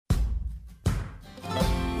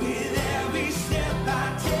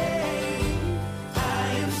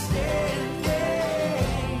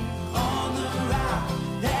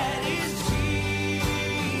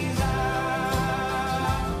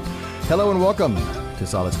Hello and welcome to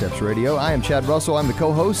Solid Steps Radio. I am Chad Russell. I'm the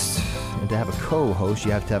co-host. And to have a co-host,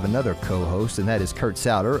 you have to have another co-host, and that is Kurt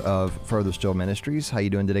Souter of Further Still Ministries. How you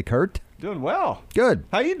doing today, Kurt? Doing well. Good.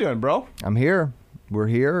 How you doing, bro? I'm here. We're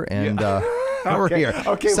here, and we're here.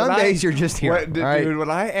 Okay. Some days you're just here. Dude,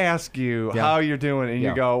 when I ask you how you're doing, and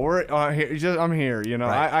you go, "We're here," I'm here. You know,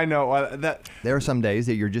 right. I know that. There are some days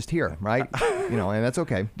that you're just here, right? You know, and that's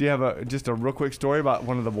okay. Do you have just a real quick story about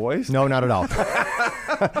one of the boys? No, not at all.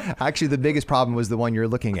 Actually, the biggest problem was the one you're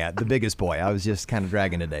looking at, the biggest boy. I was just kind of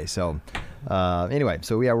dragging today. So anyway,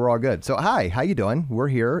 so yeah, we're all good. So hi, how you doing? We're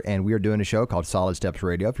here, and we are doing a show called Solid Steps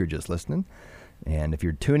Radio, if you're just listening. And if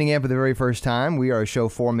you're tuning in for the very first time, we are a show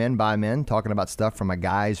for men, by men, talking about stuff from a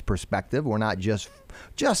guy's perspective. We're not just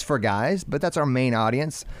for guys, but that's our main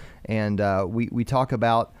audience. And we talk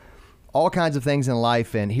about all kinds of things in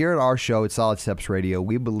life. And here at our show at Solid Steps Radio,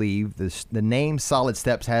 we believe the name Solid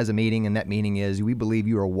Steps has a meaning, and that meaning is we believe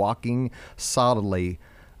you are walking solidly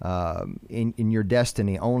in your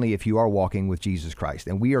destiny only if you are walking with Jesus Christ.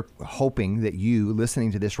 And we are hoping that you,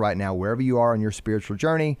 listening to this right now, wherever you are on your spiritual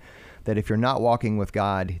journey, that if you're not walking with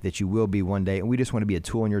God, that you will be one day. And we just want to be a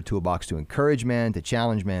tool in your toolbox to encourage men, to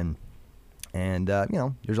challenge men. And,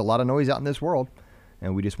 there's a lot of noise out in this world,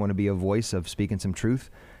 and we just want to be a voice of speaking some truth.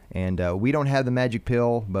 And we don't have the magic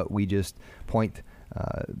pill, but we just point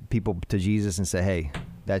people to Jesus and say, hey,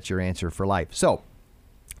 that's your answer for life. So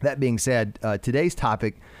that being said, today's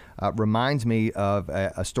topic reminds me of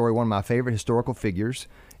a story. One of my favorite historical figures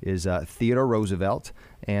is Theodore Roosevelt.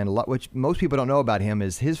 And which most people don't know about him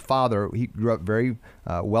is his father. He grew up very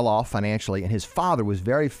well off financially, and his father was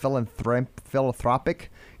very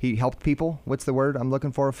philanthropic. He helped people. What's the word I'm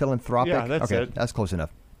looking for? Philanthropic? Yeah, that's okay, it. That's close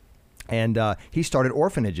enough. And he started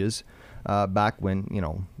orphanages back when,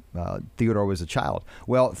 Theodore was a child.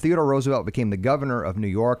 Well, Theodore Roosevelt became the governor of New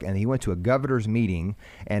York, and he went to a governor's meeting,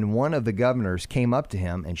 and one of the governors came up to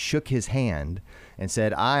him and shook his hand and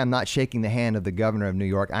said, I am not shaking the hand of the governor of New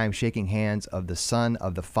York. I am shaking hands of the son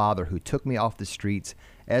of the father who took me off the streets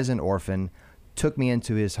as an orphan, took me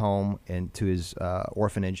into his home, into his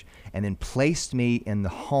orphanage, and then placed me in the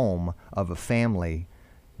home of a family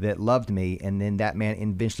that loved me. And then that man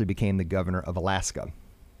eventually became the governor of Alaska.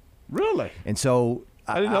 Really? And so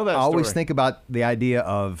I didn't know that I always story. think about the idea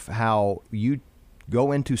of how you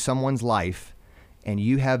go into someone's life and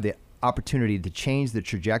you have the opportunity to change the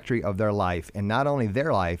trajectory of their life, and not only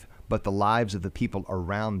their life, but the lives of the people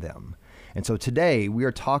around them. And so today we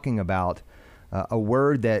are talking about a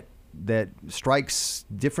word that strikes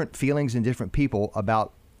different feelings in different people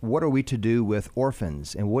about what are we to do with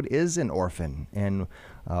orphans, and what is an orphan, and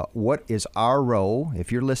what is our role.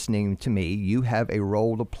 If you're listening to me, you have a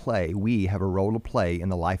role to play. We have a role to play in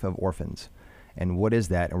the life of orphans. And what is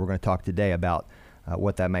that? And we're going to talk today about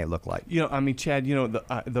what that might look like. Chad,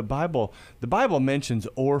 the Bible mentions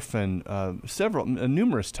orphan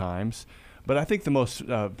numerous times, but I think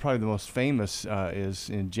probably the most famous is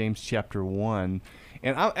in James chapter 1.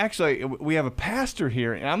 And we have a pastor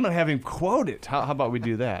here, and I'm going to have him quote it. How about we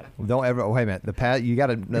do that? Don't ever. Wait a minute. You got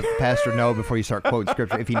to let the pastor know before you start quoting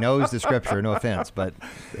scripture. If he knows the scripture, no offense, but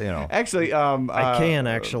Actually, I can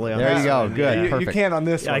actually. On there this you go. one. Good. You Perfect. can on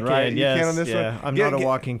this one, I right? can. You Yes. can on this yeah. one. I'm not a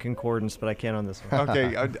walking concordance, but I can on this one.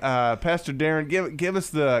 Okay, Pastor Darren, give us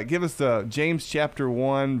the James chapter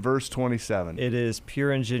 1 verse 27. It is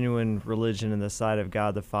pure and genuine religion in the sight of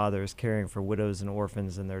God the Father is caring for widows and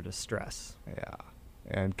orphans in their distress. Yeah,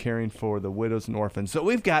 and caring for the widows and orphans. So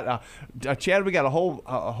we've got Chad. We got a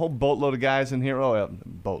whole boatload of guys in here. Oh,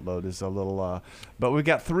 boatload is a little, but we've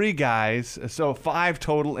got 3 guys, so 5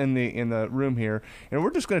 total in the room here, and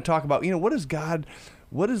we're just going to talk about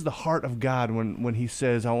what is the heart of God when He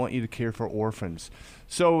says, "I want you to care for orphans."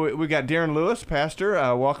 So we got Darren Lewis, pastor.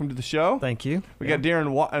 Welcome to the show. Thank you. We got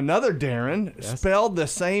another Darren, Yes. spelled the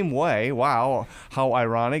same way. Wow, how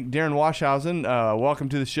ironic. Darren Washhausen, welcome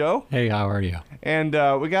to the show. Hey, how are you? And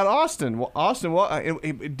we got Austin. Austin,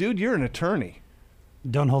 dude, you're an attorney.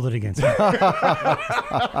 Don't hold it against me.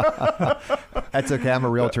 That's okay. I'm a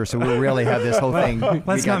realtor, so we really have this whole thing.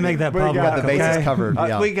 Let's not make that public. We got the bases okay? covered.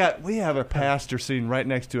 Yeah. We have a pastor sitting right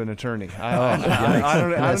next to an attorney. And I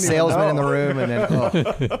a don't salesman in even the know. room, and then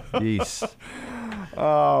jeez.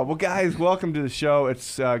 Well, guys, welcome to the show.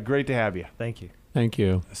 It's great to have you. Thank you. Thank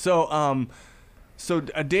you. So,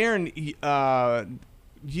 Darren,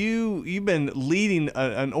 you've been leading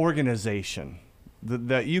an organization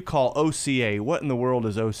that you call OCA. What in the world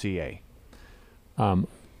is OCA?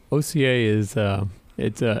 OCA is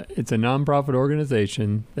it's a nonprofit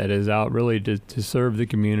organization that is out really to serve the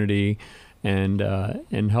community and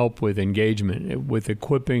help with engagement, with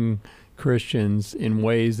equipping Christians in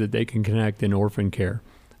ways that they can connect in orphan care.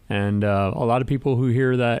 And a lot of people who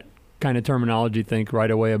hear that kind of terminology think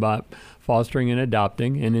right away about fostering and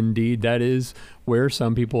adopting, and indeed that is where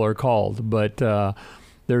some people are called. But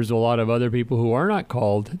there's a lot of other people who are not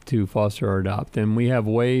called to foster or adopt, and we have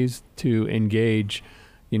ways to engage,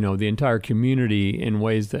 the entire community in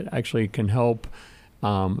ways that actually can help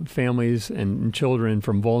families and children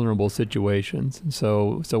from vulnerable situations.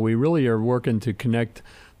 So we really are working to connect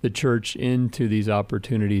the church into these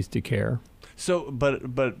opportunities to care. So,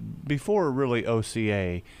 but before really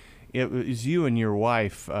OCA, it was you and your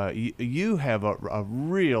wife. You have a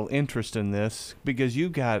real interest in this because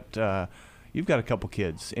you've got a couple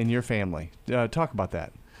kids in your family. Talk about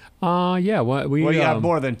that. Yeah. Well, you have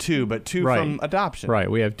more than two, but two right, from adoption. Right.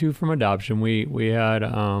 We have two from adoption. We had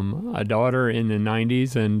a daughter in the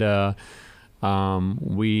 90s, and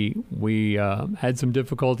we had some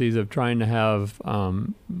difficulties of trying to have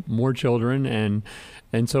more children,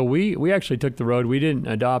 and so we actually took the road. We didn't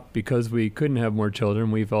adopt because we couldn't have more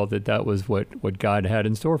children. We felt that was what God had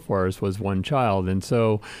in store for us, was one child, and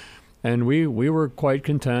so. And we were quite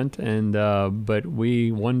content, and but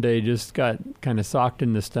we one day just got kind of socked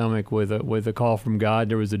in the stomach with a call from God.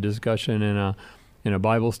 There was a discussion in a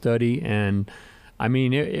Bible study, and I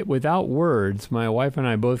mean, it without words, my wife and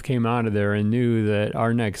I both came out of there and knew that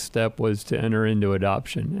our next step was to enter into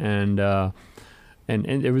adoption, and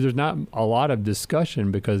there's not a lot of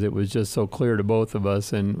discussion because it was just so clear to both of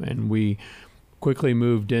us, and we quickly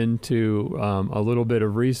moved into a little bit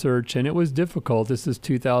of research, and it was difficult. This is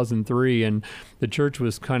 2003, and the church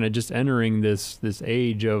was kind of just entering this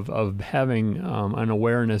age of having an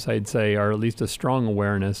awareness, I'd say, or at least a strong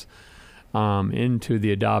awareness into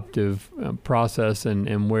the adoptive process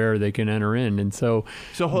and where they can enter in. And so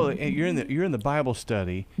hold on, you're in the Bible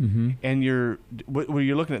study, and were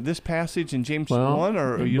you looking at this passage in James 1,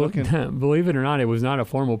 or are you looking? Believe it or not, it was not a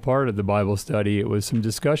formal part of the Bible study. It was some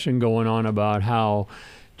discussion going on about how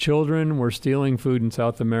children were stealing food in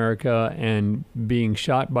South America and being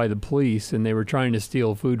shot by the police, and they were trying to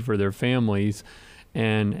steal food for their families,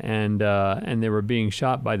 and they were being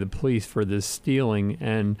shot by the police for this stealing.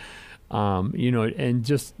 And and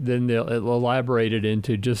just then they'll elaborate it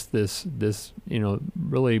into just this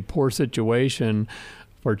really poor situation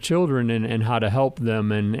for children and how to help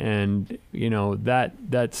them, and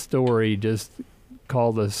that story just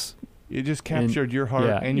called us. It just captured your heart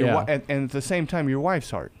and and at the same time your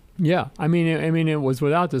wife's heart. Yeah, I mean it was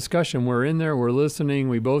without discussion. We're in there, we're listening,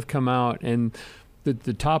 we both come out, and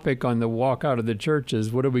the topic on the walk out of the church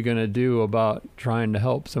is, what are we going to do about trying to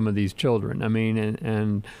help some of these children? I mean,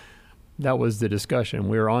 and that was the discussion.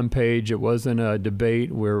 We were on page. It wasn't a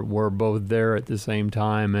debate. We're both there at the same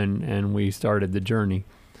time, and we started the journey.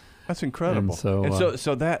 That's incredible. And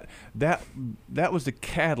so that was the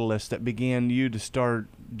catalyst that began you to start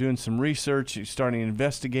doing some research, you starting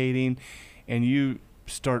investigating, and you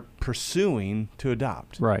start pursuing to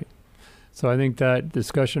adopt. Right. So I think that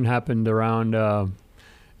discussion happened around.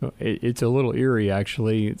 It's a little eerie,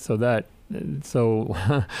 actually.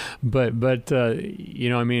 But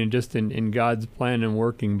I mean, just in God's plan and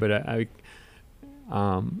working. But I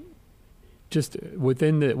just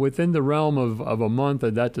within the realm of a month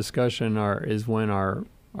of that discussion is when our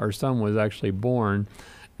son was actually born,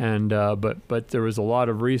 and but there was a lot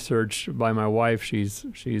of research by my wife. She's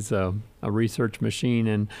a research machine,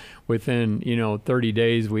 and within 30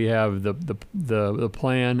 days we have the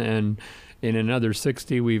plan, and in another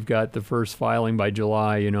 60, we've got the first filing by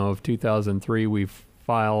July, of 2003. We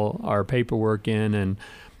file our paperwork in, and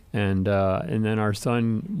then our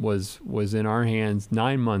son was in our hands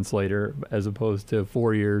 9 months later, as opposed to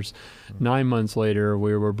 4 years. 9 months later,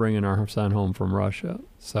 we were bringing our son home from Russia.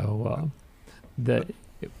 So go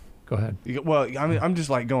ahead. Well, I mean, I'm just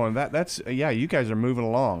like going, that's you guys are moving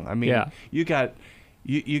along. I mean, you get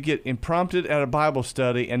impromptu at a Bible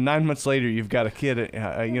study, and 9 months later you've got a kid,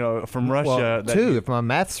 from Russia. Well, two, if my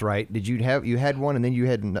math's right. Did you had one, and then you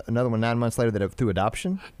had another one 9 months later that through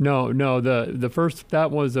adoption? No. The first, that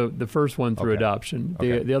was the first one through adoption.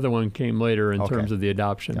 The other one came later in terms of the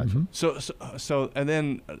adoption. Gotcha. Mm-hmm. So and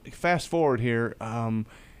then fast forward here.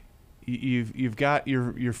 You've got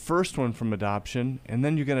your first one from adoption, and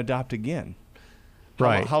then you're going to adopt again.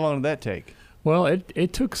 Right. How long did that take? Well,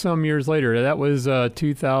 it took some years later. That was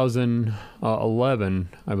 2011,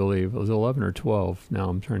 I believe. It was 11 or 12. Now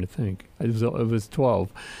I'm trying to think. It was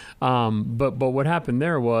 12. But what happened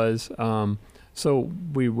there was, so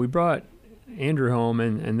we brought Andrew home,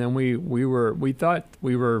 and then we thought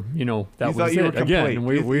we were, that was it again.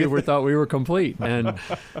 We thought we were complete, and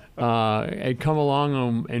it come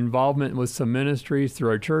along involvement with some ministries through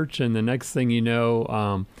our church, and the next thing you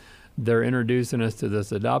know, they're introducing us to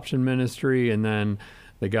this adoption ministry, and then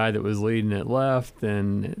the guy that was leading it left,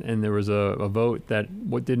 and there was a vote that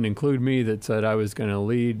what didn't include me that said I was going to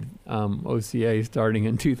lead OCA starting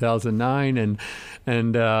in 2009,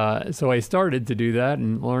 and so I started to do that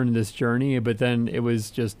and learn this journey. But then it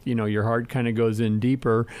was just, your heart kind of goes in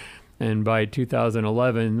deeper. And by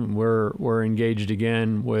 2011, we're engaged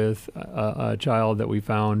again with a child that we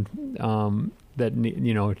found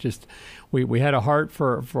that just we had a heart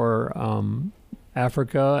for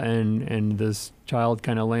Africa, and this child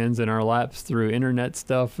kind of lands in our laps through internet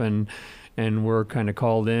stuff, and we're kind of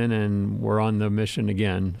called in, and we're on the mission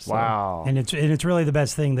again. So. Wow! And it's really the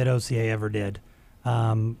best thing that OCA ever did,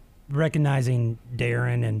 recognizing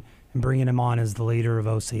Darren and bringing him on as the leader of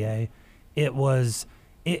OCA. It was.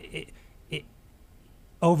 It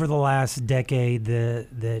over the last decade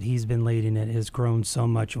that he's been leading it has grown so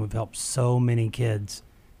much, and we've helped so many kids.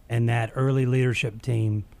 And that early leadership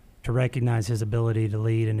team, to recognize his ability to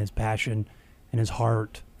lead and his passion and his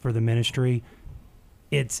heart for the ministry,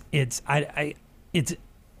 I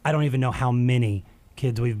don't even know how many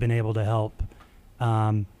kids we've been able to help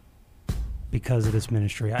because of this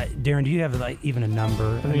ministry. Darren, do you have even a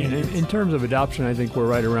number? I mean, in terms of adoption, I think we're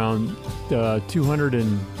right around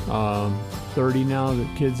 230 now, the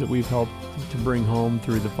kids that we've helped to bring home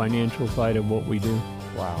through the financial side of what we do.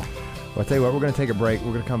 Wow. Well, I'll tell you what, we're going to take a break.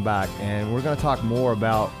 We're going to come back, and we're going to talk more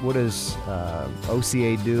about what is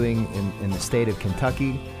OCA doing in the state of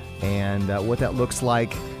Kentucky, and what that looks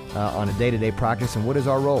like on a day-to-day practice, and what is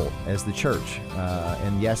our role as the church.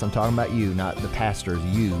 And yes, I'm talking about you, not the pastors,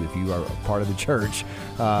 you, if you are part of the church.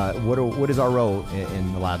 What is our role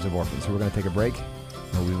in the lives of orphans? So we're going to take a break,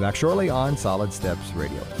 and we'll be back shortly on Solid Steps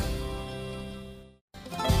Radio.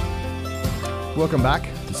 Welcome back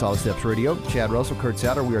to Solid Steps Radio. Chad Russell, Kurt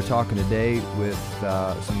Satter. We are talking today with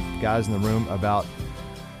some guys in the room about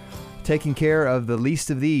taking care of the least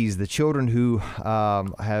of these, the children who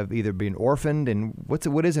have either been orphaned. And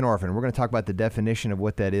what is an orphan? We're going to talk about the definition of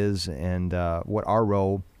what that is and what our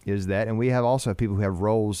role is that. And we have also people who have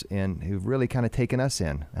roles who've really kind of taken us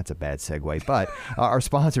in. That's a bad segue. But our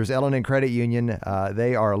sponsors, L&N Credit Union,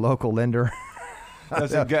 they are a local lender. That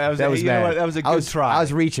was a good try. I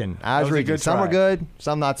was reaching. Some were good,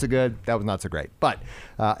 some not so good. That was not so great. But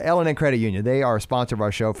L&N Credit Union, they are a sponsor of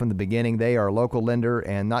our show from the beginning. They are a local lender,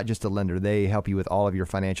 and not just a lender. They help you with all of your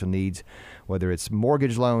financial needs, whether it's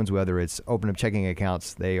mortgage loans, whether it's open up checking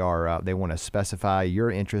accounts. They want to specify your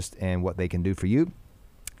interest and what they can do for you.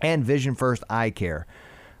 And Vision First Eye Care.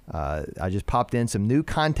 I just popped in some new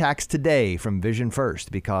contacts today from Vision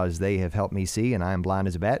First because they have helped me see, and I am blind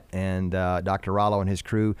as a bat. And Dr. Rollo and his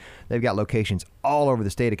crew, they've got locations all over the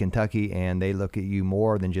state of Kentucky, and they look at you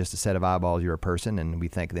more than just a set of eyeballs. You're a person, and we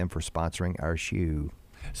thank them for sponsoring our show.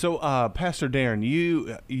 So, Pastor Darren,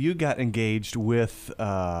 you got engaged with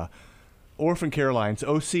Orphan Care Alliance,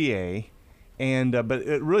 OCA, and but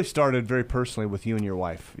it really started very personally with you and your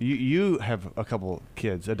wife. You have a couple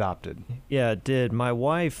kids adopted. Yeah, it did. My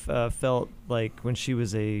wife felt like when she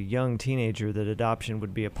was a young teenager that adoption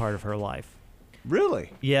would be a part of her life.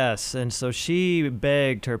 Really? Yes, and so she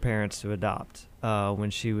begged her parents to adopt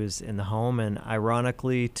when she was in the home, and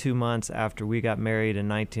ironically, 2 months after we got married in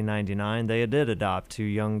 1999, they did adopt 2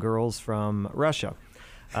 young girls from Russia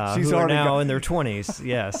who are now in their 20s,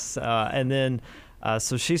 yes. And then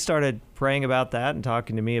so she started praying about that and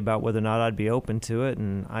talking to me about whether or not I'd be open to it.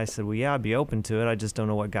 And I said, well, yeah, I'd be open to it. I just don't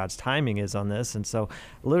know what God's timing is on this. And so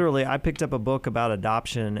literally I picked up a book about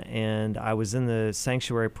adoption, and I was in the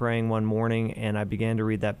sanctuary praying one morning, and I began to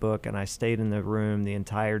read that book, and I stayed in the room the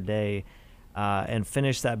entire day and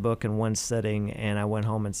finished that book in one sitting. And I went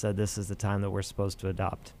home and said, this is the time that we're supposed to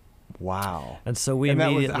adopt. Wow. And so we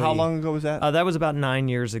immediately... how long ago was that? That was about 9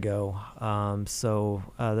 years ago.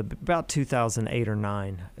 About 2008 or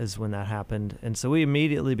 9 is when that happened. And so we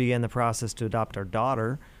immediately began the process to adopt our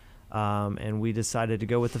daughter, and we decided to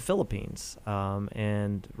go with the Philippines.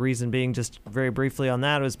 And reason being, just very briefly on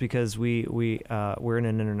that, was because we're in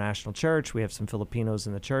an international church. We have some Filipinos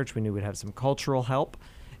in the church. We knew we'd have some cultural help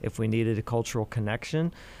if we needed a cultural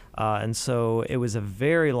connection. And so it was a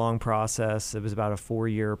very long process. It was about a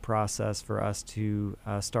 4-year process for us to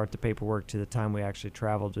start the paperwork to the time we actually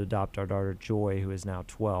traveled to adopt our daughter, Joy, who is now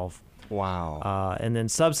 12. Wow. And then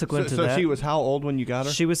subsequent to that... So she was how old when you got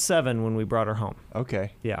her? She was 7 when we brought her home.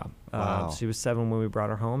 Okay. Yeah. Wow. She was 7 when we brought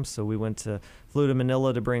her home. So we flew to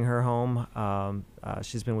Manila to bring her home.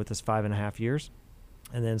 She's been with us 5.5 years.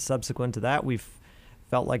 And then subsequent to that, we've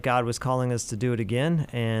felt like God was calling us to do it again,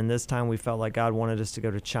 and this time we felt like God wanted us to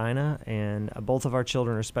go to China, and both of our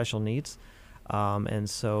children are special needs. And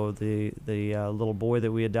so the little boy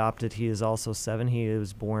that we adopted, he is also 7. He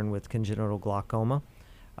was born with congenital glaucoma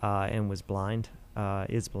and was blind.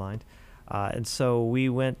 is blind. And so we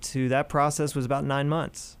went to, that process was about 9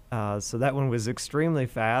 months. So that one was extremely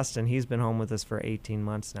fast, and he's been home with us for 18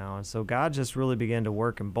 months now. And so God just really began to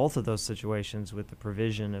work in both of those situations with the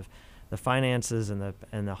provision of the finances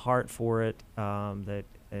and the heart for it,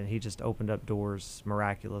 and he just opened up doors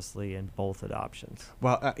miraculously in both adoptions.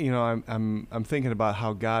 Well, I'm thinking about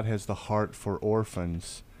how God has the heart for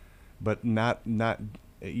orphans, but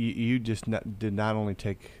you did not only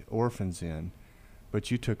take orphans in,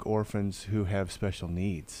 but you took orphans who have special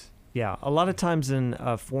needs. Yeah, a lot of times in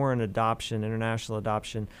foreign adoption, international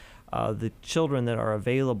adoption, the children that are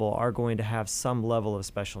available are going to have some level of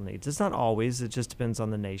special needs. It's not always. It just depends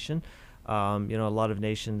on the nation. A lot of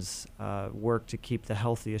nations work to keep the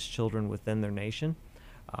healthiest children within their nation.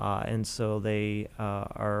 And so they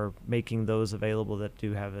are making those available that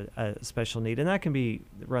do have a special need. And that can be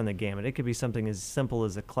run the gamut. It could be something as simple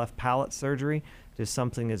as a cleft palate surgery to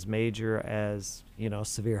something as major as,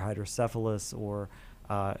 severe hydrocephalus or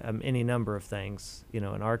any number of things. In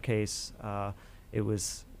our case, it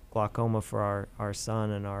was glaucoma for our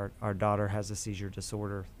son, and our daughter has a seizure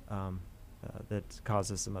disorder that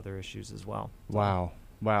causes some other issues as well. Wow.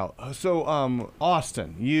 So,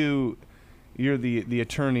 Austin, you're the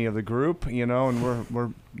attorney of the group, and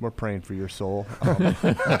we're praying for your soul.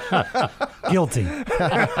 Guilty.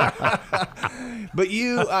 But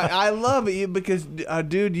I love it because,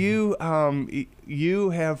 dude, you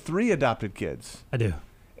have 3 adopted kids. I do.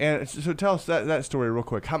 And so tell us that story real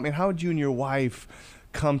quick. How did you and your wife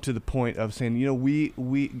come to the point of saying,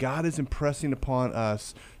 we God is impressing upon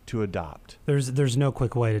us to adopt? There's no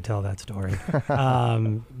quick way to tell that story.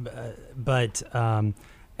 But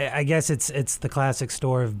I guess it's the classic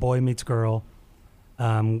story of boy meets girl.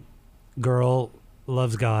 Girl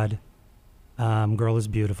loves God. Girl is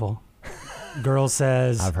beautiful. Girl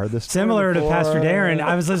says, I've heard this story similar before. to Pastor Darren.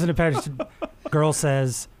 I was listening to Pastor. Girl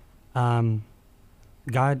says, God's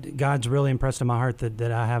really impressed in my heart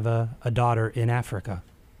that I have a daughter in Africa,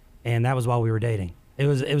 and that was while we were dating. It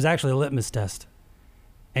was actually a litmus test.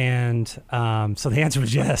 And so the answer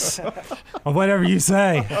was yes. Or whatever you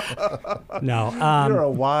say. No. You're a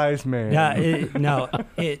wise man.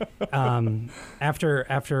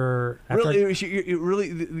 After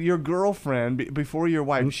really, your girlfriend before your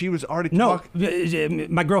wife, she was already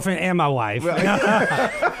my girlfriend and my wife.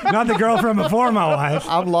 Not the girlfriend before my wife.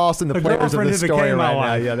 I'm lost in the players of girlfriend this who story became my right now.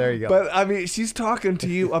 wife. Yeah, there you go. But she's talking to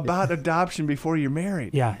you about adoption before you're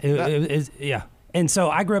married. Yeah, yeah. And so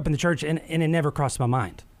I grew up in the church, and it never crossed my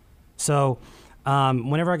mind. So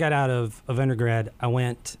whenever I got out of undergrad, I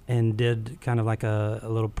went and did kind of like a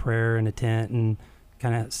little prayer in a tent and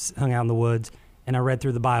kind of hung out in the woods, and I read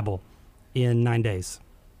through the Bible in 9 days.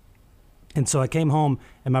 And so I came home,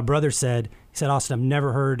 and my brother said, Austin, I've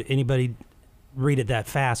never heard anybody read it that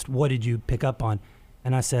fast. What did you pick up on?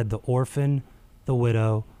 And I said, the orphan, the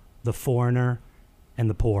widow, the foreigner, and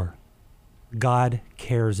the poor. God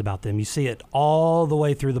cares about them. You see it all the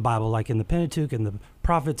way through the Bible, like in the Pentateuch and the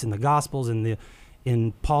prophets and the Gospels and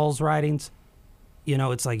in Paul's writings.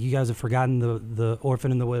 It's like you guys have forgotten the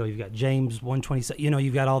orphan and the widow. You've got James 1:27.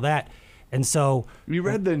 You've got all that. And so you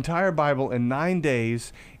read the entire Bible in 9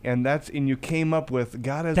 days, and you came up with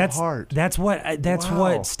God has a heart. That's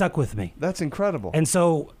what stuck with me. That's incredible. And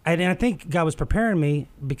so, and I think God was preparing me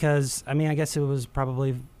because I guess it was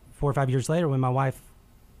probably 4 or 5 years later when my wife,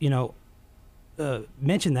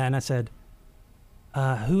 mentioned that, and I said,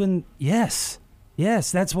 yes,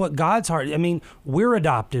 that's what God's heart. We're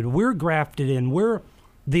adopted, we're grafted in, we're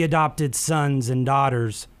the adopted sons and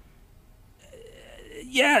daughters.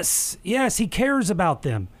 Yes, He cares about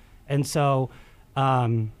them. And so,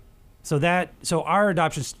 so our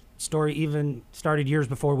adoption story even started years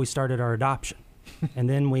before we started our adoption. And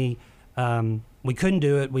then we couldn't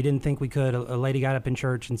do it. We didn't think we could. A lady got up in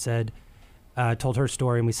church and said, told her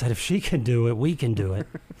story, and we said, if she can do it, we can do it.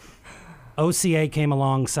 OCA came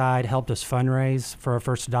alongside, helped us fundraise for our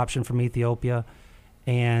first adoption from Ethiopia,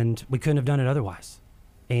 and we couldn't have done it otherwise.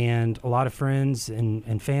 And a lot of friends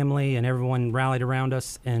and family and everyone rallied around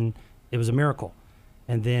us, and it was a miracle.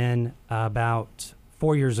 And then about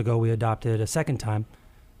 4 years ago, we adopted a second time.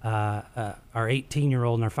 Our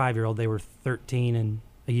 18-year-old and our 5-year-old, they were 13 and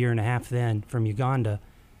a year and a half then, from Uganda.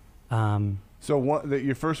 So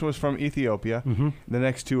your first was from Ethiopia. Mm-hmm. The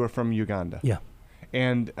next 2 are from Uganda. Yeah.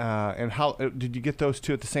 And how did you get those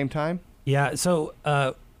 2 at the same time? Yeah. So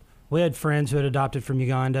we had friends who had adopted from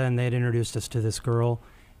Uganda, and they had introduced us to this girl.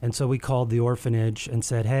 And so we called the orphanage and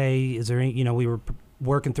said, hey, is there any, we were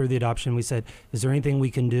working through the adoption. We said, is there anything we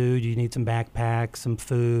can do? Do you need some backpacks, some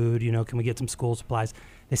food? Can we get some school supplies?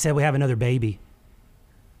 They said, we have another baby,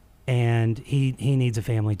 and he needs a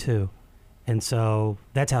family too. And so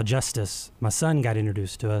that's how Justice, my son, got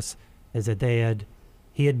introduced to us, is that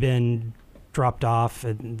he had been dropped off,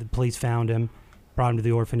 and the police found him, brought him to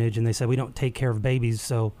the orphanage, and they said, we don't take care of babies,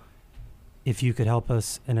 so if you could help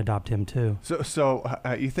us and adopt him too. So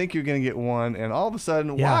you think you're going to get one, and all of a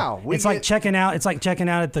sudden, Yeah. wow. It's like checking out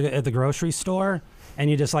at the grocery store, and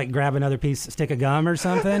you just like grab another stick of gum or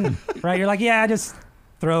something, right? You're like, yeah, just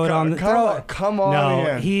throw it on. Come on No,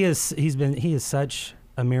 in. he is such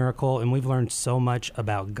a miracle, and we've learned so much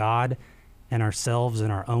about God and ourselves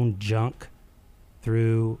and our own junk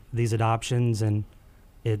through these adoptions, and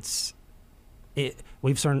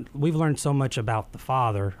we've learned so much about the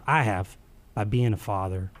Father. I have, by being a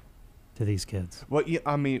father to these kids. What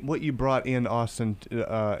you brought in, Austin,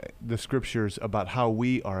 the scriptures about how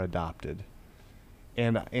we are adopted,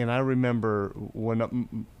 and I remember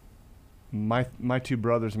when my two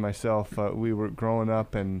brothers and myself, we were growing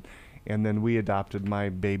up, and then we adopted my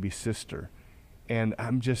baby sister, and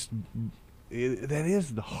that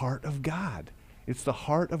is the heart of God. It's the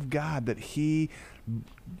heart of God that He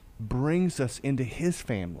brings us into His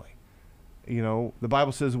family. You know, the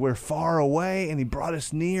Bible says we're far away, and He brought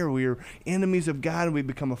us near. We are enemies of God, and we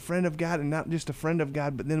become a friend of God, and not just a friend of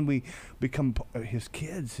God, but then we become His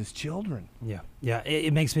kids, His children. Yeah.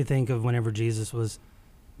 It makes me think of whenever Jesus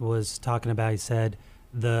was talking about. He said,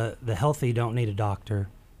 "The healthy don't need a doctor.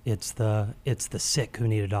 It's the sick who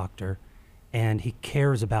need a doctor," and He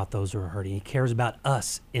cares about those who are hurting. He cares about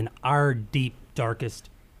us in our deep, darkest,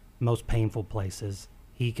 most painful places.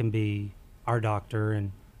 He can be our doctor,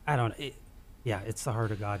 and it's the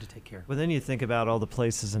heart of God to take care of. Well, then you think about all the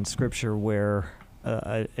places in Scripture where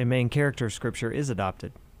a main character of Scripture is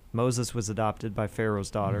adopted. Moses was adopted by Pharaoh's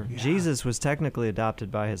daughter. Yeah. Jesus was technically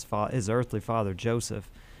adopted by his earthly father, Joseph.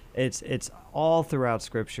 It's all throughout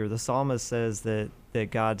Scripture. The psalmist says that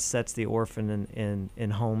God sets the orphan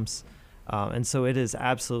in homes, and so it is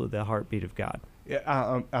absolutely the heartbeat of God.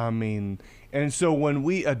 Yeah, and so when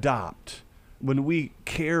we adopt, when we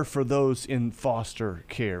care for those in foster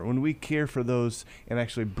care, when we care for those and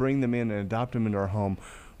actually bring them in and adopt them into our home,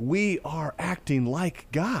 we are acting like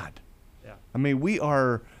God. Yeah. I mean, we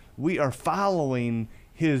are following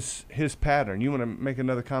His pattern. You want to make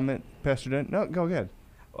another comment, Pastor Dent? No, go ahead.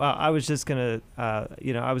 Well, I was just gonna,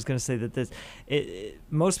 say that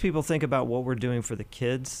most people think about what we're doing for the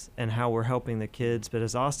kids and how we're helping the kids, but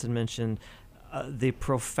as Austin mentioned, the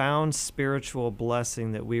profound spiritual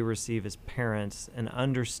blessing that we receive as parents and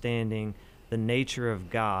understanding the nature of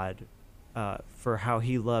God for how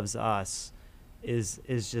He loves us is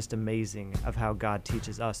just amazing of how God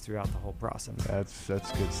teaches us throughout the whole process.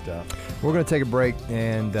 That's good stuff. We're going to take a break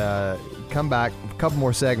and come back. A couple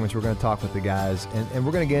more segments. We're going to talk with the guys, and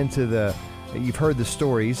we're going to get into you've heard the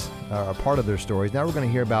stories, a part of their stories. Now we're going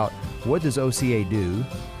to hear about what does OCA do,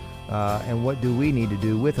 and what do we need to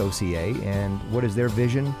do with OCA, and what is their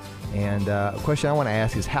vision. And a question I want to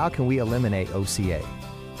ask is, how can we eliminate OCA?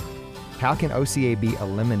 How can OCA be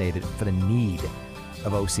eliminated for the need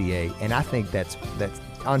of OCA? And I think that's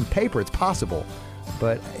on paper it's possible,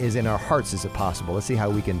 but is in our hearts is it possible? Let's see how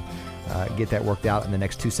we can get that worked out in the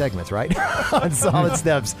next two segments, right? On Solid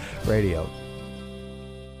Steps Radio.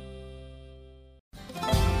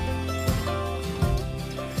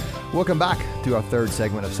 Welcome back to our third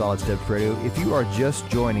segment of Solid Steps Radio. If you are just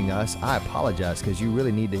joining us, I apologize, because you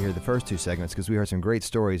really need to hear the first two segments, because we heard some great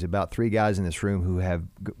stories about three guys in this room who have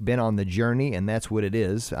been on the journey, and that's what it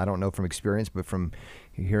is. I don't know from experience, but from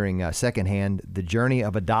hearing secondhand, the journey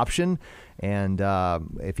of adoption. And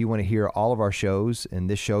if you want to hear all of our shows, and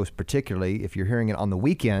this show particularly, if you're hearing it on the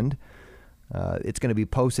weekend, it's going to be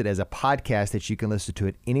posted as a podcast that you can listen to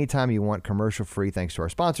it anytime you want, commercial-free, thanks to our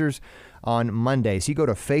sponsors, on Monday. So you go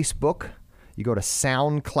to Facebook, you go to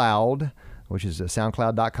SoundCloud, which is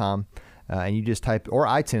soundcloud.com, and you just type, or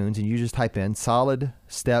iTunes, and you just type in Solid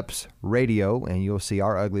Steps Radio, and you'll see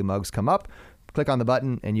our ugly mugs come up. Click on the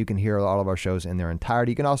button, and you can hear all of our shows in their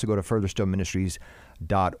entirety. You can also go to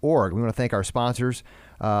furtherstillministries.org. We want to thank our sponsors,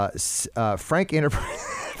 Frank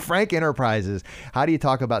Enterprises. How do you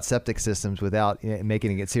talk about septic systems without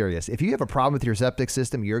making it serious? If you have a problem with your septic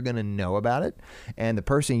system, you're going to know about it. And the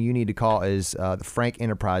person you need to call is the Frank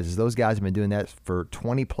Enterprises. Those guys have been doing that for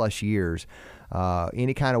 20 plus years.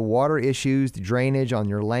 Any kind of water issues, drainage on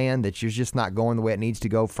your land that you're just not going the way it needs to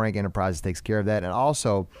go, Frank Enterprises takes care of that. And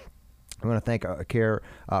also, I want to thank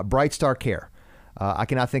Bright Star Care. I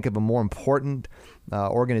cannot think of a more important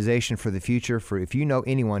organization for the future. For if you know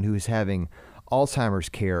anyone who is having Alzheimer's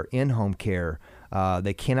care, in-home care,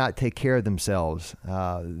 They cannot take care of themselves.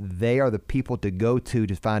 They are the people to go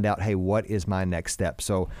to find out, hey, what is my next step?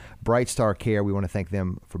 So Bright Star Care, we want to thank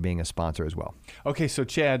them for being a sponsor as well. Okay, so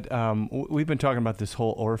Chad, we've been talking about this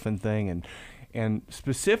whole orphan thing, and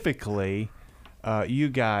specifically, you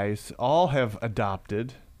guys all have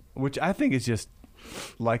adopted, which I think is just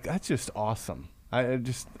that's just awesome.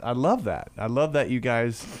 I love that. I love that you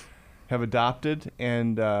guys have adopted,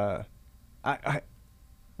 and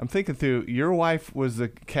I'm thinking through. Your wife was the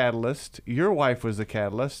catalyst. Your wife was the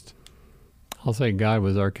catalyst. I'll say God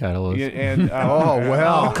was our catalyst. Yeah, and Oh,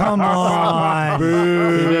 well. Come on.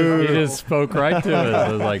 He just spoke right to us.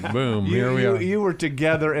 It was like, boom, here we are. You were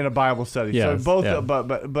together in a Bible study. Yes, so both, yeah.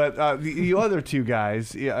 but you other two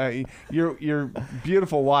guys, your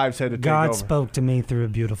beautiful wives had to take God over. spoke to me through a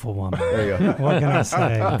beautiful woman. There you go. What can I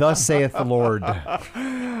say? Thus saith the Lord.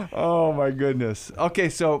 Oh my goodness. Okay,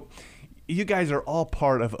 so you guys are all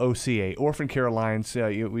part of OCA, Orphan Care Alliance.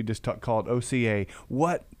 We just called OCA.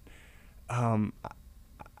 What?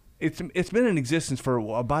 It's been in existence for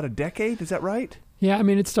about a decade. Is that right? Yeah, I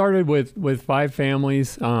mean, it started with 5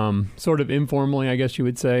 families, sort of informally, I guess you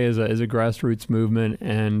would say, as a grassroots movement,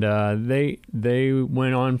 and they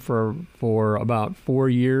went on for about 4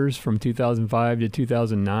 years, from 2005 to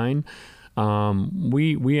 2009.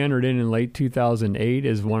 We entered in late 2008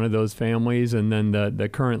 as one of those families, and then the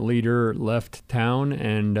current leader left town,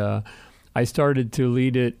 and I started to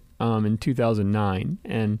lead it in 2009,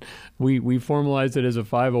 and we formalized it as a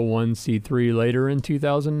 501c3 later in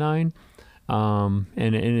 2009,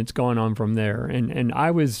 and it's gone on from there. And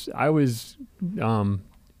I was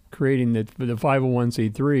creating the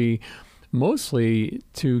 501c3 mostly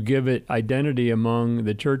to give it identity among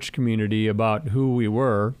the church community about who we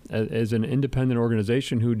were as an independent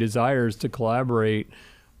organization who desires to collaborate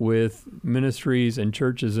with ministries and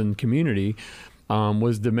churches and community.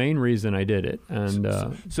 Was the main reason I did it. And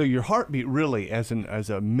so your heartbeat really as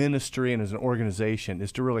a ministry and as an organization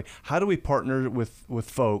is to really, how do we partner with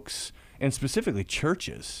folks and specifically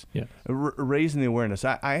churches, yeah. Raising the awareness.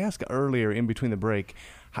 I asked earlier in between the break,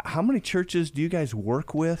 how many churches do you guys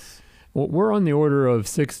work with? Well, we're on the order of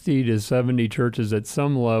 60 to 70 churches at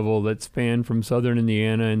some level that span from southern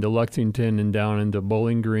Indiana into Lexington and down into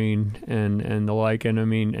Bowling Green and the like. And I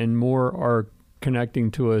mean, and more are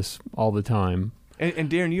connecting to us all the time.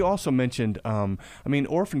 And Darren, you also mentioned,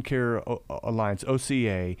 Orphan Care Alliance,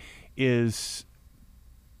 OCA, is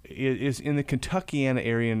in the Kentuckiana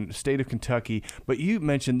area, in the state of Kentucky. But you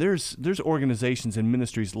mentioned there's organizations and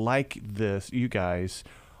ministries like this, you guys,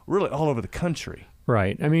 really all over the country.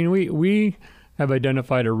 Right. I mean, we have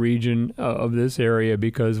identified a region of this area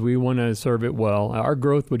because we want to serve it well. Our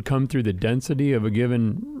growth would come through the density of a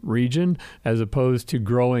given region as opposed to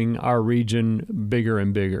growing our region bigger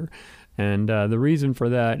and bigger. And the reason for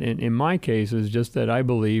that, in my case, is just that I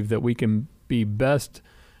believe that we can be best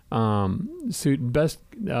caring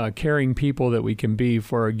people that we can be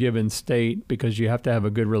for a given state, because you have to have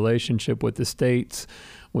a good relationship with the states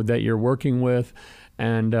that you're working with.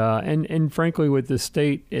 And frankly, with the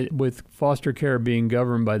state, with foster care being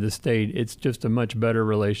governed by the state, it's just a much better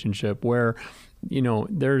relationship where,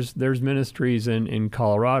 there's ministries in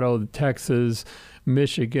Colorado, Texas,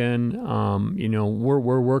 Michigan.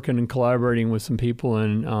 We're working and collaborating with some people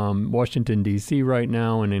in Washington, D.C. right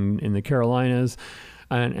now, and in the Carolinas.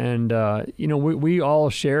 And we all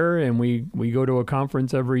share, and we go to a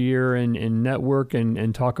conference every year and network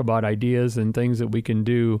and talk about ideas and things that we can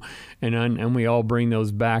do, and we all bring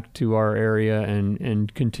those back to our area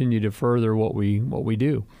and continue to further what we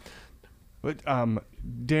do. But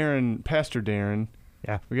Darren, Pastor Darren,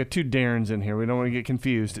 Yeah. we got two Darrens in here. We don't want to get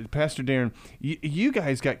confused. Pastor Darren, you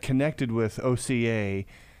guys got connected with OCA.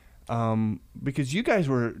 Because you guys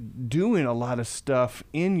were doing a lot of stuff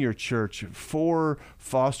in your church for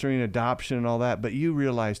fostering adoption and all that, but you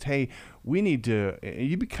realized, hey, we need to,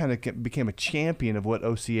 you kind of became a champion of what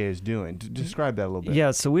OCA is doing. Describe that a little bit.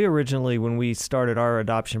 Yeah, so we originally, when we started our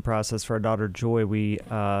adoption process for our daughter Joy, we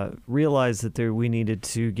realized that we needed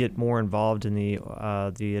to get more involved in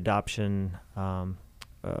the adoption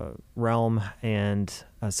realm, and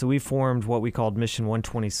so we formed what we called Mission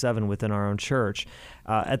 127 within our own church.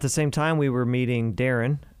 At the same time, we were meeting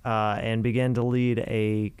Darren and began to lead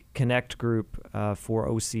a connect group for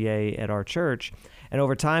OCA at our church. And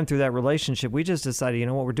over time, through that relationship, we just decided,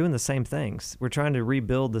 we're doing the same things. We're trying to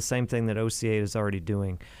rebuild the same thing that OCA is already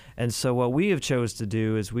doing. And so what we have chose to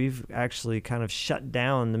do is we've actually kind of shut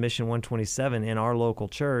down the Mission 127 in our local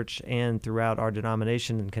church and throughout our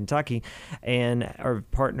denomination in Kentucky, and are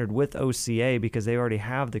partnered with OCA because they already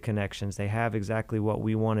have the connections. They have exactly what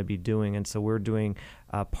we want to be doing, and so we're doing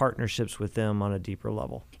partnerships with them on a deeper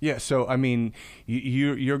level. Yeah, so I mean,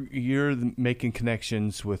 you're making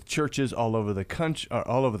connections with churches all over the country,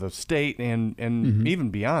 all over the state, and even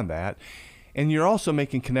beyond that, and you're also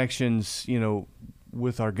making connections,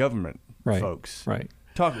 with our government folks. Right.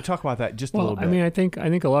 Talk about that just a little bit. I mean, I think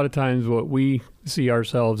a lot of times what we see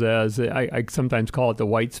ourselves as, I sometimes call it the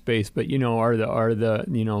white space, but are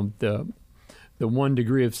the 1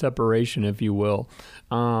 degree of separation, if you will.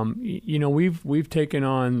 We've taken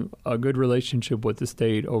on a good relationship with the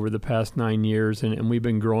state over the past 9 years, and we've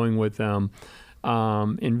been growing with them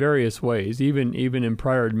in various ways. Even in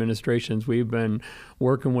prior administrations, we've been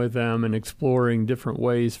working with them and exploring different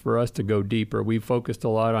ways for us to go deeper. We've focused a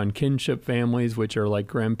lot on kinship families, which are like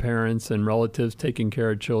grandparents and relatives taking care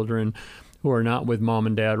of children who are not with mom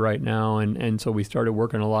and dad right now. And so we started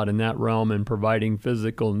working a lot in that realm and providing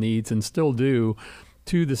physical needs, and still do,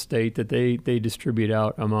 to the state that they distribute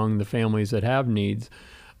out among the families that have needs.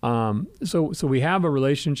 So we have a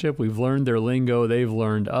relationship. We've learned their lingo. They've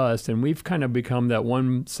learned us. And we've kind of become that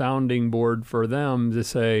one sounding board for them to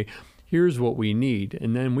say, here's what we need.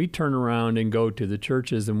 And then we turn around and go to the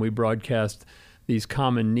churches and we broadcast these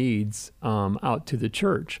common needs out to the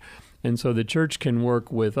church. And so the church can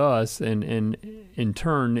work with us, and in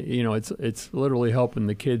turn, it's literally helping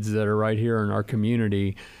the kids that are right here in our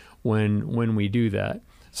community when we do that.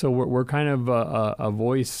 So we're kind of a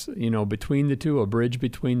voice, between the two, a bridge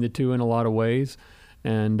between the two in a lot of ways.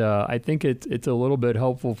 And I think it's a little bit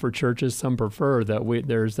helpful for churches. Some prefer that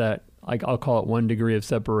there's that, like, I'll call it 1 degree of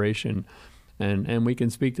separation. And we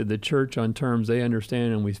can speak to the church on terms they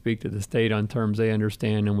understand, and we speak to the state on terms they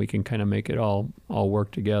understand, and we can kind of make it all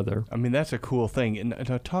work together. I mean, that's a cool thing.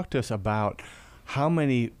 And talk to us about how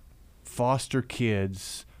many foster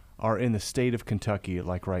kids are in the state of Kentucky,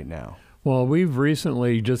 like right now. Well, we've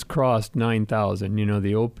recently just crossed 9,000.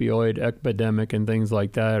 The opioid epidemic and things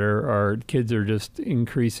like that our kids are just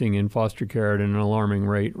increasing in foster care at an alarming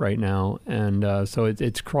rate right now. And so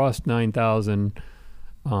it's crossed 9,000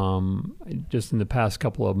 just in the past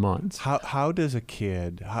couple of months. How does a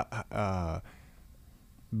kid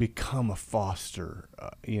become a foster?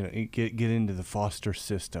 Get into the foster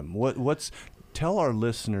system. Tell our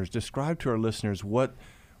listeners, describe to our listeners what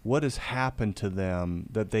has happened to them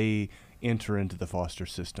that they enter into the foster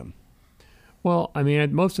system. Well, I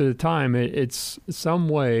mean, most of the time, it's some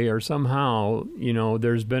way or somehow,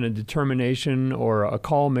 there's been a determination or a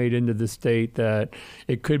call made into the state that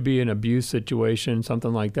it could be an abuse situation,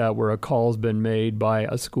 something like that, where a call's been made by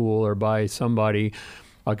a school or by somebody,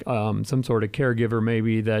 some sort of caregiver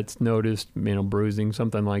maybe that's noticed, bruising,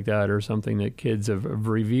 something like that, or something that kids have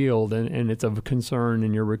revealed, and it's of concern,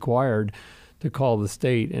 and you're required to call the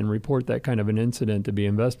state and report that kind of an incident to be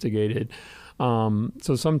investigated.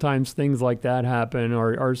 So sometimes things like that happen,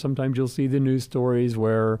 or sometimes you'll see the news stories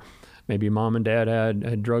where maybe mom and dad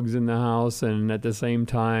had drugs in the house, and at the same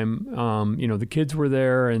time, the kids were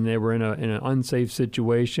there and they were in an unsafe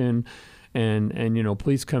situation, and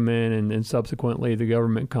police come in, and subsequently the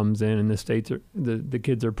government comes in, and the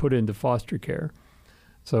kids are put into foster care.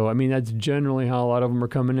 So, I mean, that's generally how a lot of them are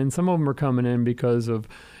coming in. Some of them are coming in because of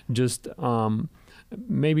just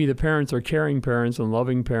maybe the parents are caring parents and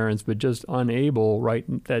loving parents, but just unable right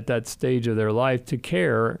at that stage of their life to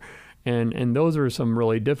care. And those are some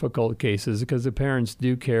really difficult cases because the parents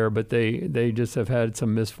do care, but they just have had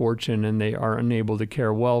some misfortune and they are unable to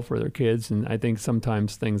care well for their kids. And I think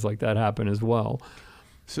sometimes things like that happen as well.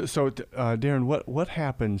 So Darren, what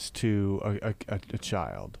happens to a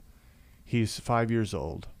child? He's 5 years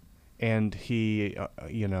old, and he,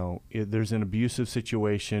 there's an abusive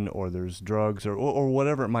situation, or there's drugs, or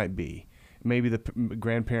whatever it might be. Maybe the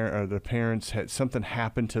grandparent or the parents had something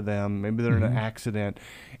happen to them. Maybe they're in an accident,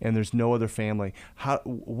 and there's no other family.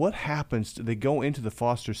 What happens? Do they go into the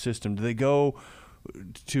foster system? Do they go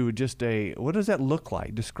to just what does that look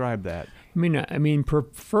like? Describe that. I mean,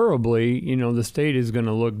 preferably, the state is going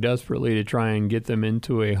to look desperately to try and get them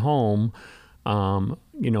into a home.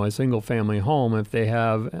 A single family home if they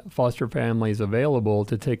have foster families available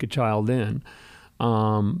to take a child in.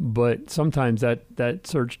 But sometimes that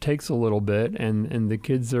search takes a little bit, and the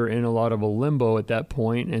kids are in a lot of a limbo at that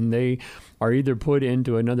point, and they are either put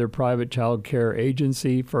into another private child care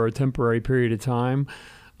agency for a temporary period of time,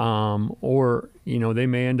 or they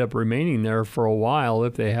may end up remaining there for a while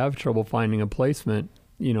if they have trouble finding a placement,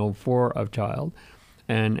 for a child.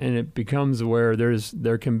 and it becomes where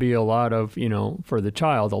there can be a lot of, for the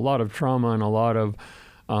child, a lot of trauma and a lot of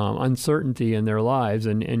uncertainty in their lives,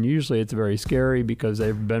 and usually it's very scary because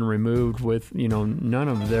they've been removed with none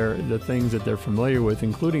of the things that they're familiar with,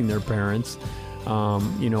 including their parents.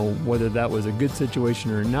 Whether that was a good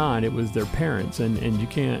situation or not, it was their parents, and you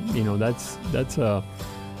can't, that's a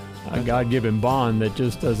God-given bond that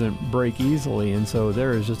just doesn't break easily, and so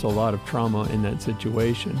there is just a lot of trauma in that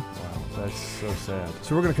situation. That's so sad.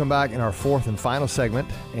 So we're going to come back in our fourth and final segment,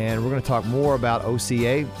 and we're going to talk more about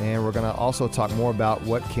OCA, and we're going to also talk more about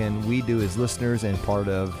what can we do as listeners and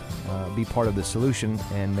be part of the solution,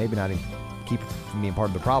 and maybe not keep from being part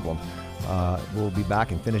of the problem. We'll be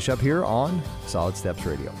back and finish up here on Solid Steps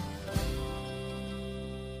Radio.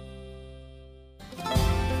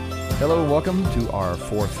 Hello and welcome to our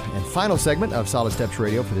fourth and final segment of Solid Steps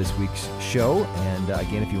Radio for this week's show. And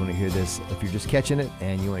again, if you want to hear this, if you're just catching it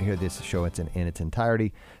and you want to hear this show in its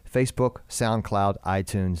entirety, Facebook, SoundCloud,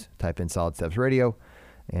 iTunes, type in Solid Steps Radio,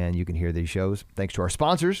 and you can hear these shows. Thanks to our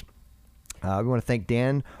sponsors. We want to thank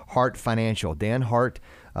Dan Hart Financial. Dan Hart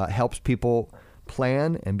helps people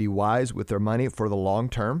plan and be wise with their money for the long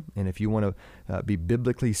term. And if you want to be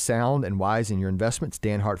biblically sound and wise in your investments,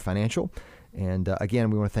 Dan Hart Financial. And again,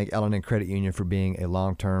 we want to thank L&N Credit Union for being a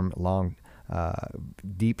long-term,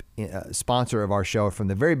 deep sponsor of our show from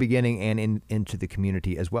the very beginning and into the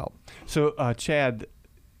community as well. So, Chad,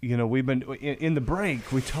 we've been in the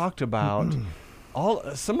break. We talked about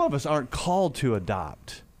some of us aren't called to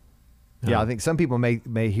adopt. Yeah, I think some people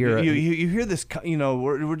may hear you hear this.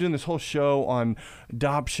 We're doing this whole show on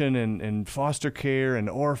adoption and foster care and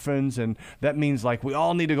orphans, and that means like we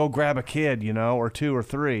all need to go grab a kid, or two or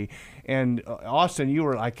three. And Austin, you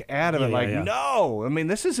were like adamant, no. I mean,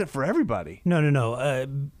 this isn't for everybody. No.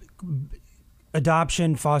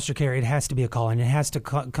 Adoption, foster care, it has to be a calling. It has to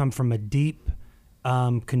come from a deep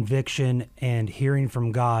conviction and hearing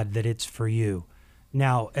from God that it's for you.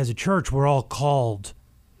 Now, as a church, we're all called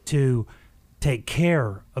to take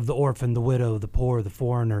care of the orphan, the widow, the poor, the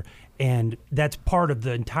foreigner, and that's part of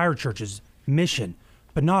the entire church's mission.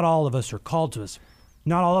 But not all of us are called to this.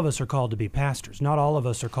 Not all of us are called to be pastors. Not all of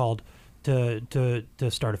us are called to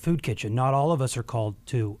start a food kitchen. Not all of us are called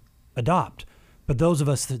to adopt. But those of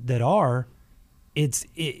us that are,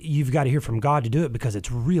 you've got to hear from God to do it because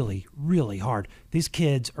it's really, really hard. These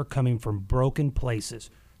kids are coming from broken places,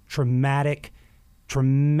 traumatic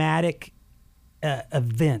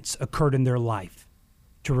events occurred in their life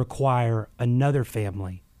to require another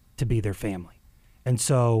family to be their family. And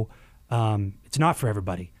so it's not for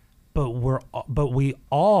everybody, but we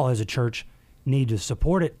all as a church need to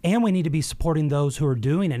support it, and we need to be supporting those who are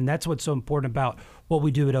doing it. And that's what's so important about what we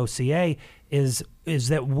do at OCA is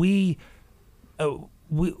that we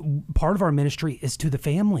part of our ministry is to the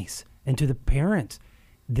families and to the parents.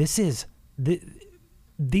 These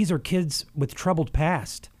are kids with troubled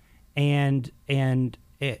past and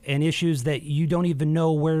issues that you don't even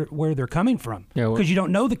know where they're coming from because you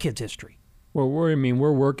don't know the kid's history. Well,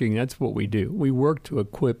 we're working. That's what we do. We work to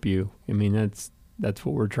equip you. I mean, that's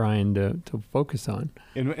what we're trying to focus on.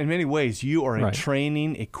 In many ways, you are a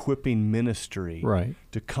training, equipping ministry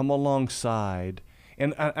to come alongside.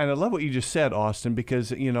 And I love what you just said, Austin,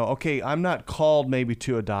 because, I'm not called maybe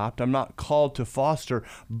to adopt. I'm not called to foster,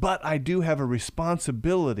 but I do have a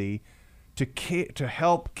responsibility to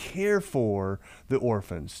help care for the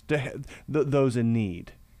orphans, those in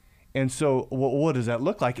need. And so what does that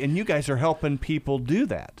look like? And you guys are helping people do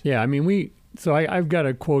that. Yeah, I mean, I've got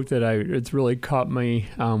a quote that it's really caught me.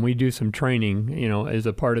 We do some training, as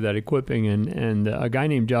a part of that equipping, and a guy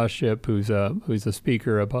named Josh Shipp, who's a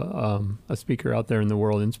speaker, a speaker out there in the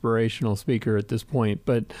world, inspirational speaker at this point,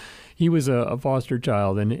 but he was a foster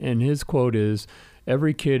child, and his quote is,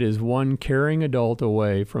 "Every kid is one caring adult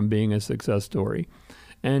away from being a success story."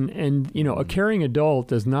 And a caring adult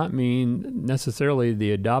does not mean necessarily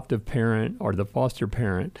the adoptive parent or the foster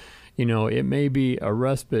parent. It may be a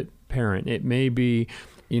respite parent. It may be,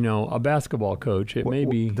 a basketball coach. It may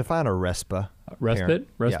be... Define a RESPA. Respite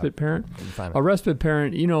parent? Define it. A respite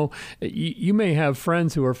parent, you may have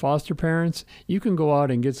friends who are foster parents. You can go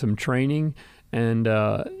out and get some training, and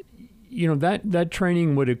that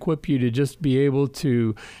training would equip you to just be able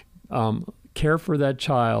to care for that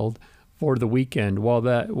child for the weekend while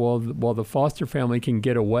the foster family can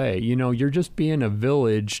get away. You're just being a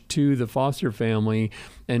village to the foster family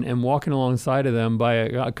and walking alongside of them by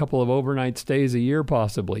a couple of overnight stays a year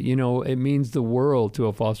possibly. It means the world to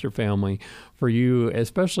a foster family for you,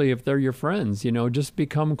 especially if they're your friends. Just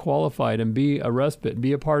become qualified and be a respite,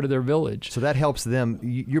 be a part of their village. So that helps them.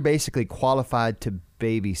 You're basically qualified to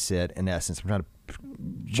babysit, in essence. I'm trying to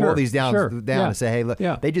boil these down yeah. and say, hey, look,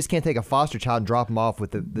 Yeah. they just can't take a foster child and drop them off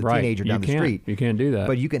with the Right. teenager You down the can't. street. You can't do that.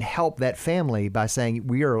 But you can help that family by saying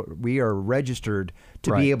we are registered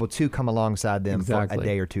to Right. be able to come alongside them for a Exactly.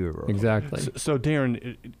 day or two. Exactly. So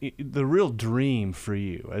Darren, the real dream for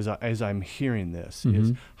you, as I'm hearing this,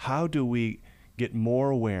 is how do we get more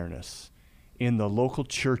awareness in the local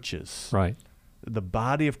churches? Right. The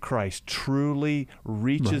body of Christ truly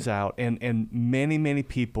reaches out, and many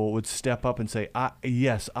people would step up and say,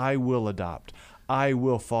 yes, I will adopt. I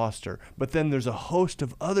will foster. But then there's a host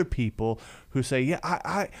of other people who say, yeah,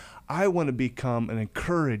 I want to become an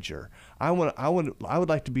encourager. I would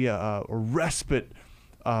like to be a respite,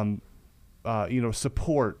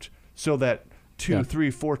 support, so that 2, 3,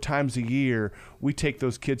 4 times a year we take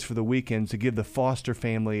those kids for the weekends to give the foster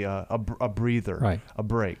family a breather, Right. a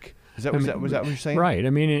break. Was that what you're saying? Right. I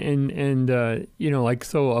mean, and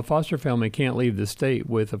so a foster family can't leave the state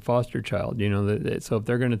with a foster child. So if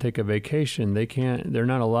they're going to take a vacation, they're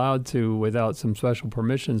not allowed to without some special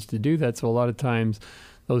permissions to do that. So a lot of times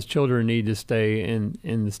those children need to stay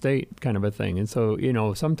in the state, kind of a thing. And so,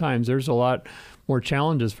 sometimes there's a lot more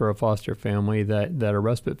challenges for a foster family that a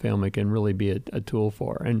respite family can really be a tool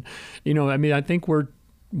for. And, I think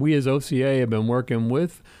we as OCA have been working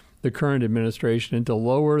with the current administration to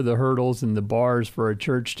lower the hurdles and the bars for a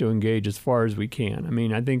church to engage as far as we can. I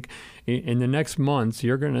mean, I think in the next months,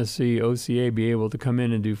 you're going to see OCA be able to come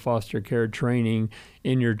in and do foster care training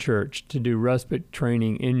in your church, to do respite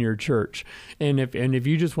training in your church. And if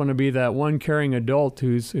you just want to be that one caring adult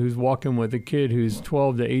who's walking with a kid who's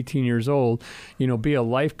 12 to 18 years old, be a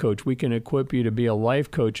life coach. We can equip you to be a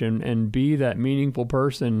life coach and be that meaningful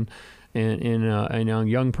person in a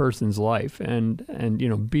young person's life, and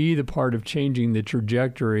be the part of changing the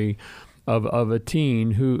trajectory of a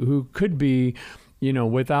teen who could be,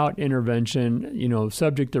 without intervention,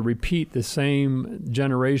 subject to repeat the same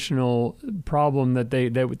generational problem that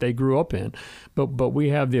they grew up in, but we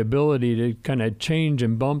have the ability to kind of change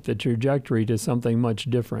and bump the trajectory to something much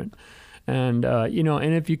different. And,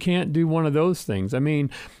 and if you can't do one of those things, I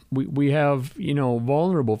mean, we have,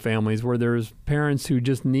 vulnerable families where there's parents who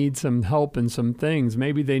just need some help in some things.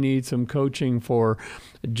 Maybe they need some coaching for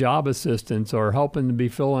job assistance, or helping to be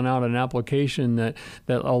filling out an application that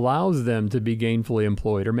allows them to be gainfully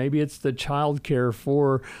employed. Or maybe it's the child care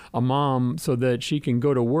for a mom so that she can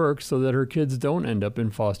go to work so that her kids don't end up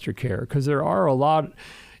in foster care. Because there are a lot...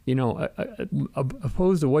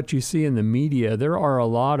 opposed to what you see in the media, there are a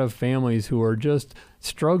lot of families who are just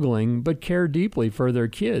struggling but care deeply for their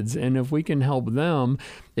kids. And if we can help them,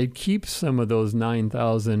 it keeps some of those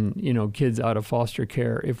 9,000, kids out of foster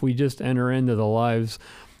care. If we just enter into the lives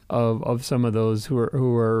of some of those who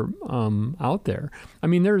are out there. I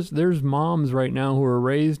mean, there's moms right now who are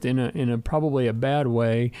raised in a probably a bad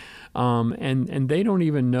way, and they don't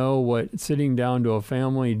even know what sitting down to a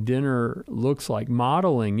family dinner looks like.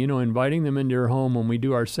 Modeling, inviting them into your home when we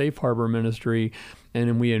do our Safe Harbor ministry,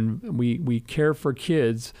 and we care for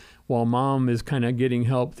kids while mom is kind of getting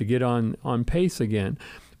help to get on pace again.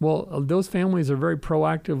 Well, those families are very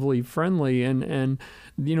proactively friendly, and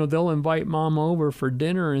they'll invite mom over for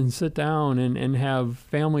dinner and sit down and have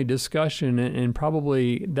family discussion, and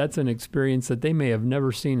probably that's an experience that they may have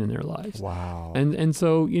never seen in their lives. Wow. And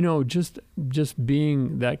so, just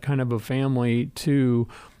being that kind of a family to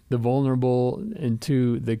the vulnerable and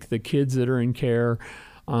to the kids that are in care,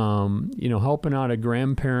 helping out a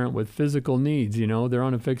grandparent with physical needs. They're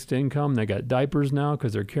on a fixed income. They got diapers now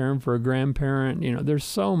because they're caring for a grandparent. There's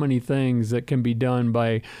so many things that can be done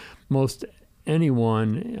by most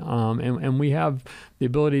anyone, and we have the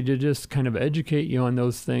ability to just kind of educate you on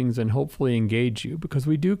those things and hopefully engage you, because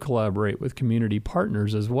we do collaborate with community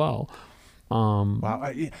partners as well.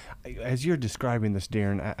 Wow. As you're describing this,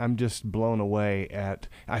 Darren, I'm just blown away at,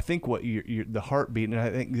 I think what the heartbeat, and I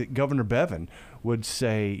think that Governor Bevin would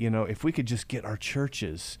say, if we could just get our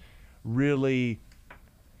churches really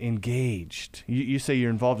engaged. You say you're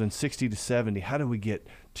involved in 60 to 70. How do we get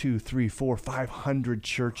 2, 3, 4, 500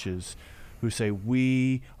 churches who say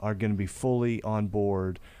we are going to be fully on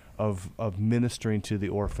board of ministering to the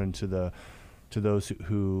orphan, to those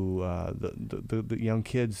who the young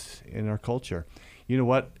kids in our culture? You know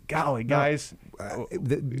what? Golly, guys.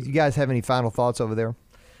 You guys have any final thoughts over there?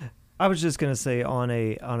 I was just going to say, on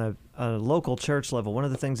a local church level, one of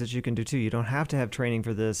the things that you can do too, you don't have to have training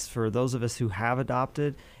for this. For those of us who have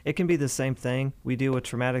adopted, it can be the same thing. We deal with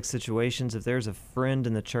traumatic situations. If there's a friend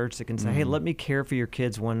in the church that can say, hey, let me care for your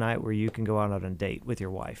kids one night where you can go out on a date with your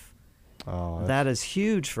wife. Oh, that is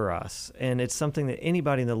huge for us, and it's something that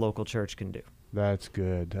anybody in the local church can do. That's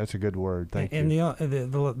good. That's a good word. Thank you. And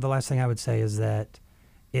the last thing I would say is that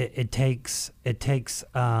it takes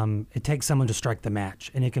someone to strike the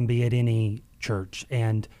match, and it can be at any church.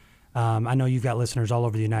 And I know you've got listeners all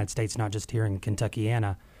over the United States, not just here in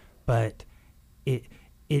Kentuckiana, but it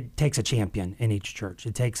takes a champion in each church.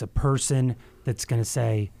 It takes a person that's going to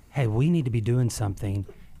say, hey, we need to be doing something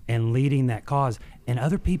and leading that cause, and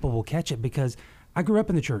other people will catch it, because I grew up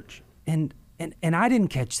in the church, and I didn't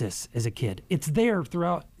catch this as a kid. It's there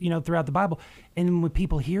throughout the Bible. And when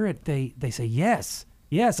people hear it, they say, yes,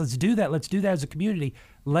 let's do that. Let's do that as a community.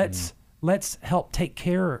 Let's help take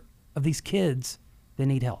care of these kids that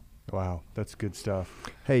need help. Wow, that's good stuff.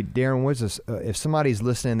 Hey, Darren, what's this? If somebody's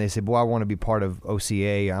listening, they say, boy, I want to be part of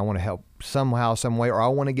OCA, I want to help somehow, some way, or I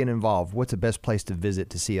want to get involved. What's the best place to visit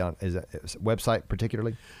to see is a website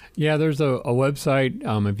particularly? Yeah, there's a website.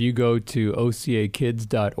 If you go to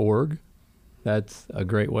ocakids.org, that's a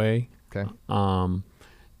great way. Okay.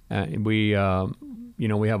 We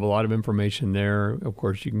have a lot of information there. Of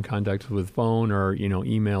course, you can contact us with phone or,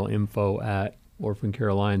 email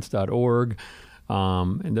info@orphancarealliance.org.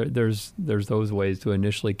 And there's those ways to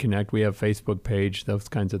initially connect. We have Facebook page, those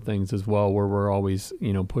kinds of things as well, where we're always,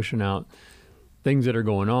 pushing out things that are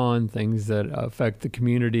going on, things that affect the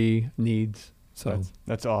community needs. So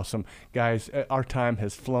that's awesome. Guys, our time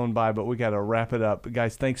has flown by, but we got to wrap it up.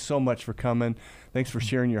 Guys, thanks so much for coming. Thanks for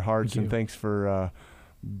sharing your hearts, and thanks for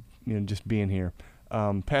just being here.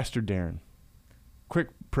 Pastor Darren, quick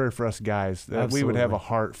prayer for us guys, that we would have a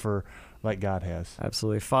heart for like God has.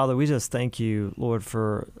 Absolutely. Father, we just thank you, Lord,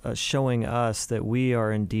 for showing us that we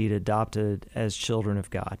are indeed adopted as children of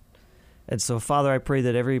God. And so, Father, I pray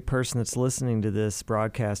that every person that's listening to this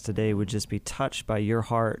broadcast today would just be touched by your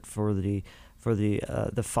heart for the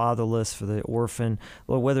fatherless, for the orphan,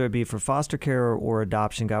 Lord, whether it be for foster care or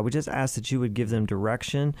adoption. God, we just ask that you would give them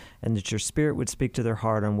direction, and that your Spirit would speak to their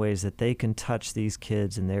heart on ways that they can touch these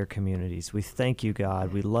kids in their communities. We thank you,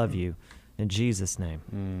 God. We love you. In Jesus' name,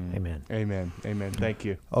 amen. Amen. Amen. Thank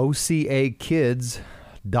you.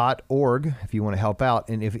 ocakids.org if you want to help out.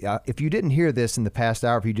 And if you didn't hear this in the past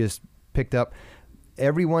hour, if you just picked up,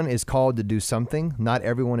 everyone is called to do something. Not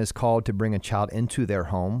everyone is called to bring a child into their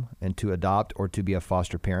home and to adopt or to be a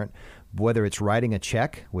foster parent, whether it's writing a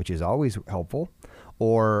check, which is always helpful,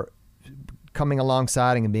 or coming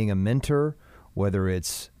alongside and being a mentor, whether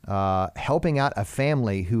it's helping out a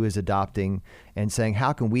family who is adopting and saying,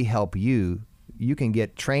 how can we help you? You can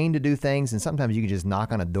get trained to do things, and sometimes you can just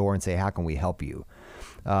knock on a door and say, how can we help you?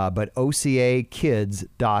 But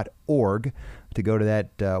ocakids.org to go to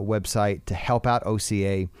that website to help out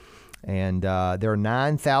OCA. And there are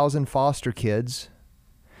 9,000 foster kids.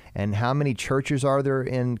 And how many churches are there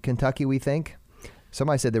in Kentucky, we think?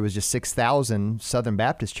 Somebody said there was just 6,000 Southern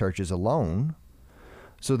Baptist churches alone.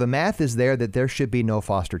 So the math is there that there should be no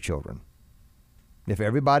foster children. If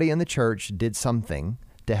everybody in the church did something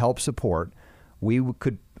to help support, we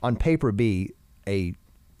could, on paper, be a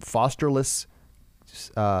fosterless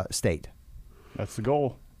state. That's the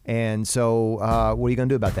goal. And so what are you going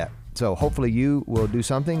to do about that? So hopefully you will do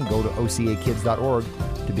something. Go to ocakids.org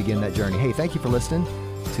to begin that journey. Hey, thank you for listening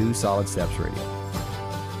to Solid Steps Radio.